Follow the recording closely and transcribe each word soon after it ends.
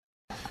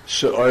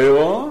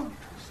Se'oiro,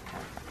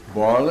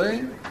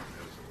 barley,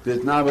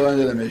 did not belong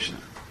to the Mishnah.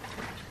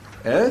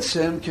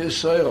 Etzem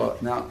kisoiro.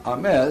 Now,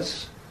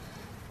 amez,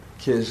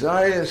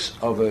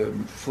 kezayis of a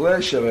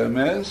flesh of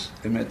amez,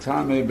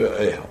 imetame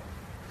be'ehel.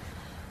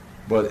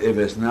 But if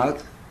it's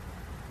not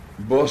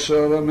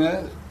bosor of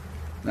amez,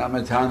 not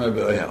metame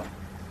be'ehel.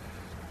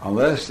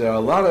 Unless there are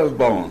a lot of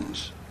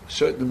bones,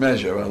 certain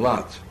measure, a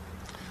lot,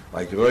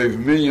 like roiv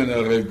minyan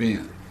or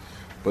rebin.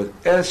 But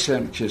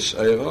etzem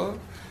kisoiro,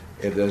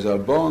 if there's a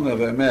bone of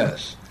a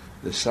mess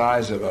the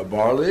size of a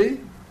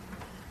barley,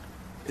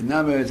 if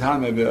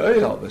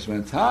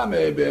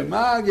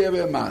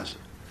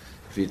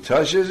he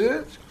touches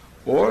it,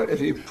 or if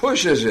he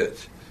pushes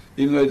it,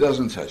 even though he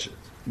doesn't touch it,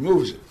 he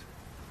moves it.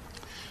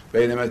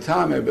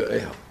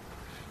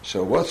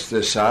 So what's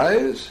the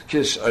size?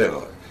 Kis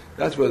oiro.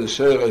 That's where the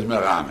soira is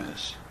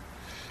merames.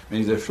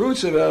 Means the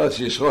fruits of Eretz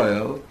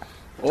Yisrael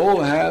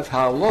all have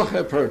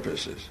halacha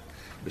purposes.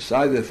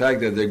 Besides the fact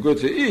that they're good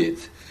to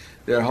eat,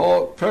 their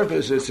whole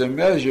purpose is to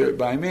measure,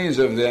 by means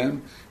of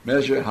them,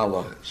 measure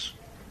halachas.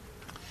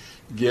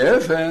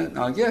 Geffen,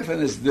 now Geffen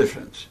is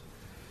different.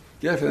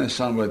 Geffen is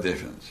somewhat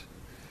different.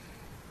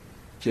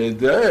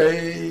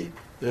 Kedei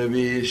Rabbi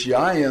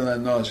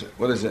Yishyael.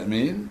 What does that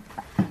mean?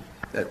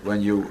 That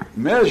when you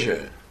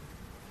measure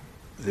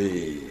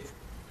the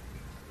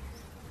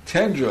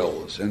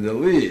tendrils and the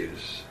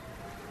leaves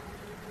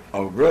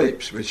of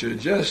grapes, which are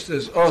just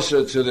as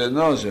also to the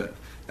nozer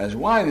as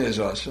wine is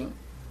also,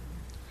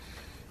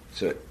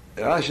 so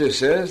Rashi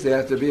says they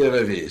have to be a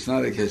revi. It's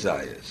not a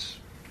kezayis.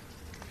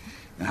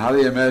 Now how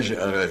do you measure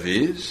a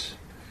revis?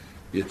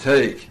 You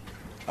take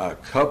a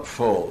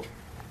cupful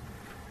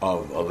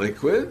of a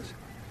liquid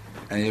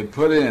and you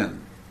put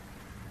in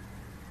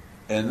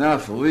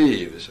enough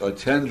leaves or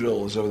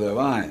tendrils of the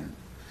vine,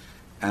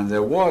 and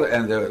the water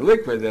and the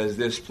liquid is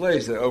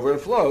displaced that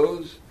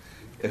overflows.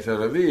 If a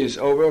revis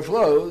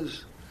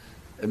overflows,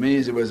 it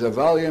means it was a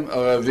volume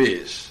of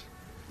revis.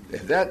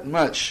 If that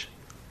much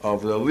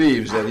of the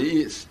leaves that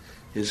he eats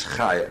is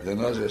chayav, the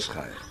nozer is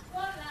chayav.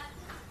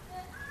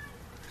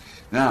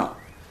 Now,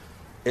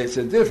 it's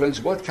a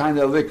difference what kind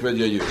of liquid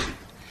you're using.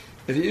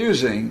 If you're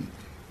using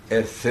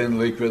a thin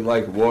liquid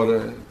like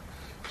water,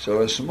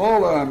 so a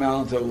smaller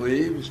amount of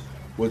leaves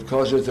would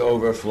cause it to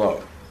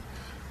overflow.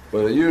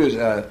 But if you use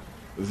a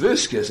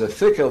viscous, a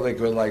thicker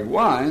liquid like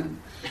wine,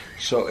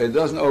 so it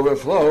doesn't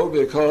overflow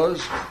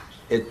because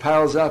it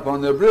piles up on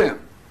the brim.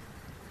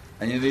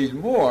 And you need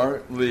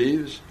more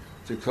leaves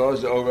to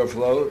cause the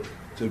overflow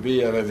to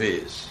be a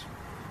revis.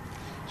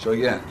 So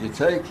again, you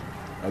take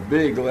a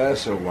big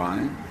glass of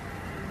wine,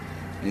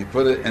 and you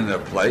put it in a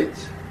plate,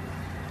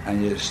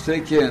 and you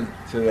stick in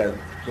to that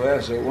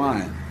glass of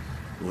wine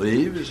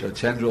leaves or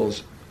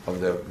tendrils of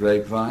the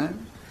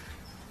grapevine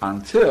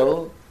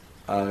until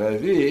a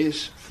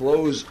revis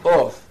flows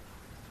off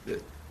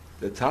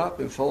the top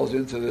and falls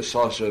into the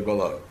saucer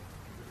below.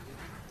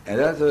 And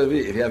that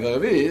revis, if you have a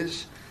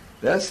revis,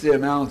 that's the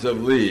amount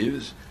of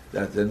leaves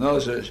that the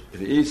nozer, if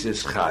he eats,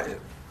 is chayiv.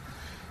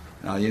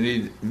 Now you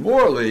need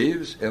more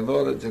leaves in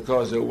order to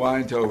cause the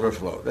wine to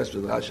overflow. That's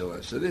what Rashi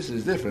learns. So this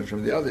is different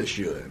from the other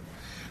shiurim.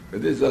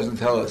 But this doesn't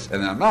tell us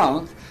an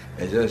amount,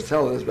 it just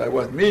tells us by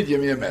what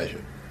medium you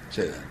measure.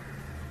 Say that.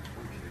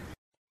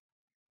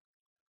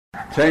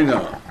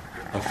 Tena,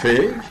 a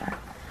fig.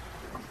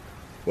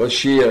 What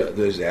shia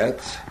does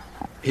that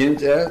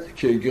hint at?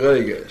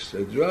 Kegregas,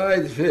 a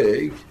dried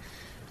fig,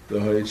 the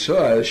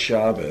hoitzah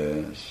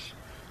Shabbos.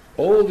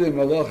 All the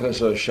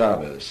malachas of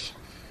Shabbos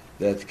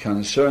that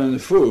concern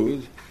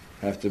food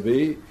have to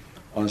be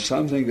on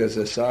something that's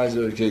the size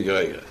of a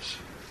kegregas.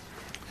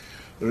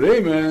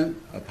 Remen,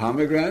 a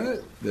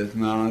pomegranate, that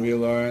now we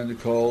learned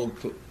called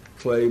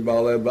clay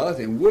balebat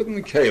in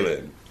wooden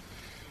kalim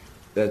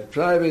that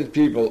private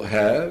people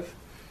have,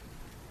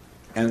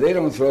 and they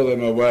don't throw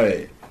them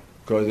away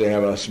because they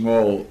have a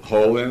small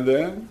hole in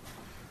them,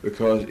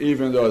 because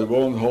even though it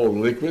won't hold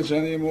liquids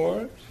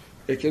anymore,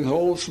 it can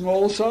hold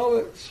small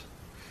solids.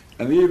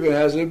 And even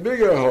has a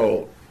bigger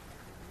hole.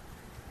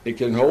 It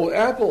can hold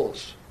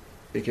apples.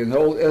 It can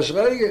hold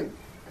esregen.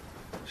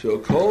 So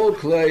kol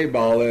clay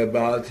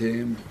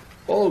balebatim,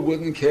 all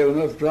wooden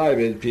kalim of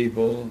private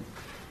people,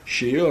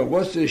 shiur.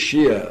 What's the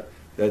shiur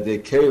that the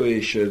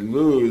keli should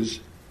lose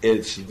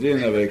its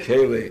din of a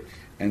keli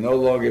and no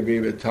longer be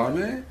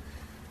v'tameh?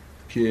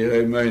 Ki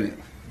remenim.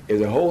 If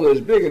the hole is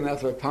big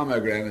enough for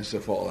pomegranates to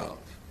fall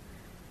out.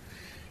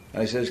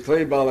 I says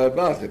clay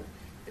balebatim.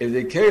 If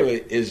the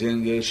keli is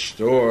in the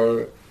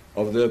store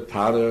of the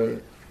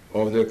potter,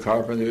 of the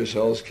carpenter who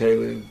sells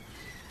kelim,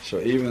 so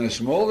even the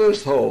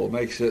smallest hole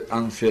makes it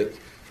unfit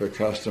for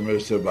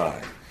customers to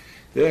buy.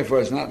 Therefore,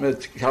 it's not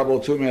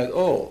kabel tumah at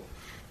all.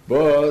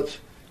 But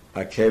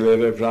a keli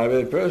of a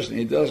private person,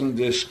 he doesn't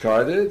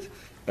discard it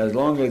as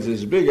long as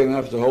it's big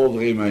enough to hold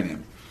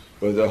rimenim.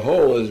 But the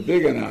hole is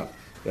big enough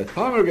that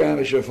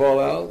pomegranate should fall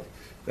out,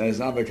 then it's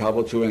not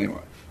kabel tumah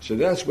anymore. So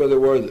that's where the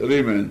word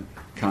rimen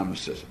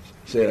comes to.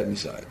 Say that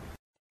inside.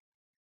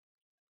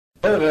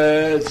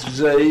 Eretz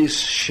zeis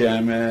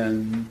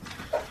shemen.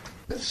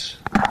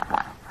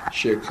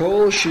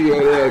 Shekol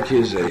shiorei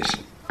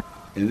kizesim.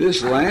 In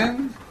this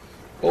land,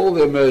 all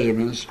the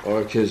measurements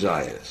are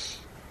kezayas.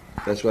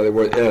 That's why the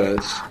word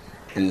eretz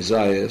and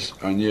zayas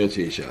are near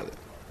to each other.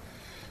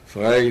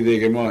 Frag the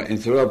Gemara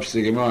interrupts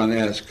the Gemara and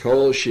asks,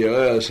 Kol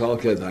shiorei hal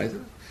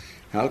kedaita?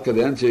 How could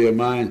it enter your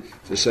mind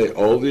to say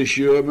all these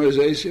shiurim are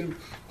zesim?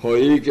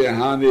 Hoike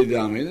hani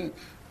damina?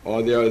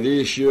 Or there are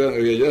these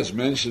shiurim we just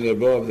mentioned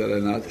above that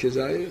are not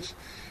kezayas?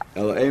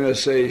 El ema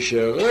say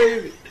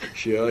shiorei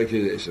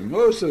kezesim.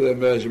 Most of the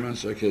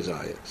measurements are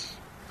kezayas.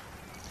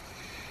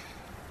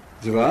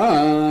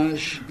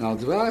 Dvash. Now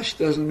dvash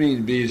doesn't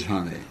mean bees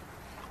honey.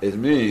 It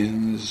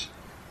means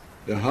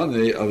the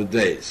honey of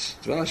dates.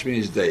 Dvash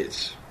means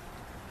dates.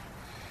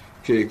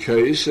 Ki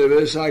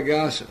kaiseves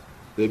agasa.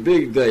 The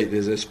big date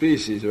is a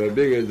species of a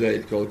bigger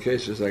date called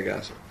Kesus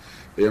Agasa.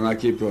 Yom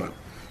Kippur.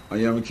 On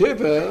Yom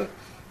Kippur,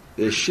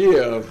 the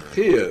shear of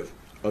chiyuv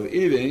of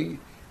eating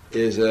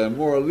is a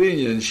more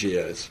lenient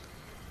shear. It's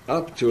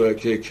up to a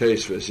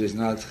Kesus. It's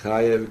not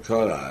chayev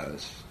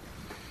koraz.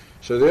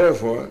 So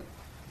therefore,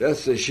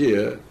 that's the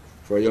shear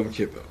for Yom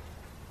Kippur.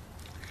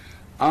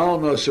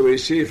 So we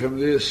see from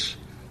this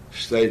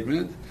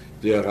statement,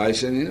 the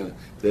Araisen here,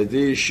 that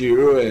these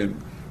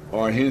shiurim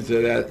are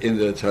hinted at in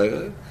the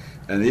Torah.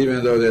 And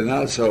even though they're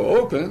not so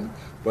open,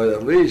 but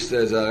at least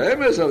there's a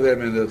remes of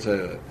them in the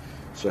Torah.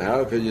 So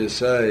how can you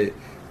say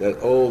that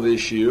all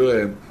these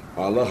shiurim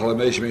are Alach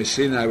HaMesh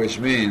Sinai, which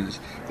means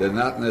they're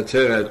not in the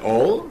Torah at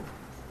all?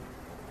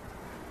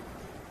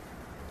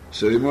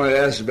 So the more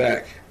asks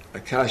back, a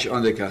kasha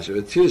on the kasha,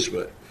 a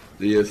tisba,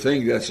 do you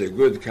think that's a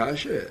good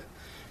kasha?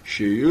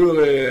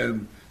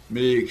 Shiurim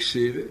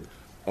mi'iksiv,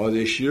 are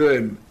the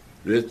shiurim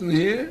written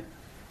here?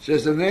 It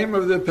says the name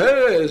of the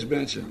Torah is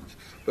mentioned,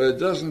 but it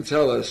doesn't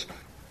tell us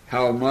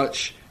how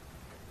much,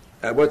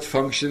 what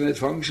function it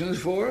functions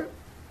for.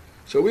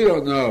 So we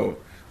don't know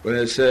when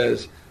it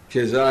says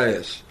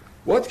kezayas.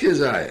 What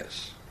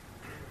kezayas?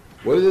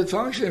 What is it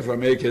functioning for?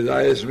 Maybe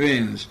kezayas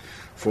means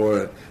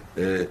for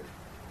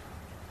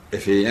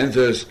if he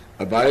enters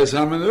a bayis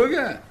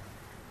hamanuga.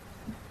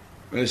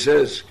 When it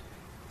says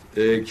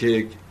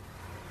ki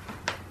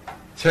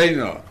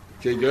teino,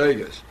 ki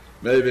gregas,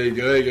 maybe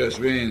gregas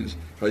means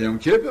for Yom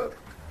Kippur.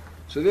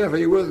 So therefore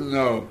you wouldn't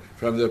know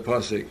from the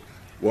pasuk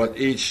what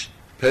each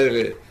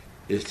peri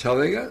is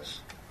telling us.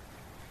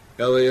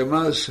 All these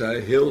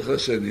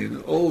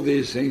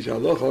things,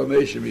 Alach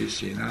HaMesh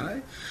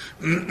Sinai,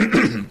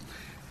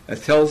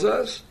 it tells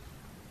us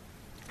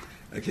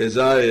a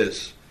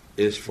kezayas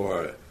is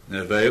for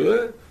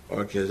nevela,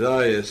 or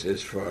kezayas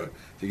is for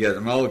to get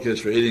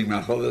malchus for eating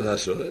macholas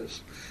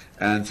hasuras,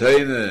 and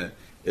teina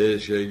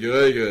is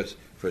geregas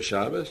for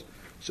Shabbos.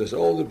 So it's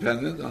all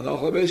dependent on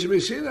Alach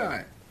HaMesh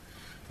Sinai.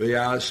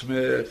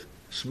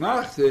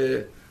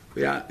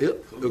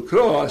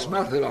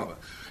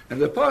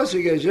 And the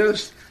pasuk is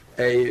just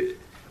a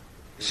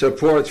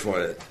support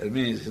for it. It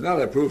means it's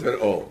not a proof at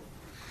all.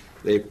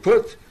 They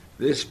put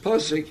this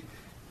pasuk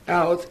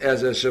out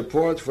as a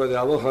support for the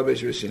Alach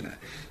HaMesh Sinai.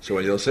 So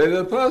when you'll say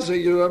the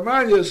pasuk, you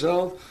remind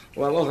yourself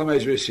of Alach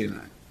HaMesh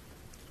Sinai.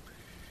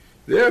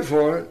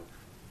 Therefore,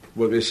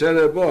 what we said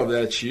above,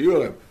 that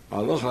shiurim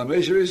Alach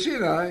HaMesh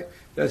Sinai,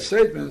 that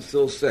statement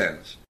still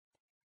stands.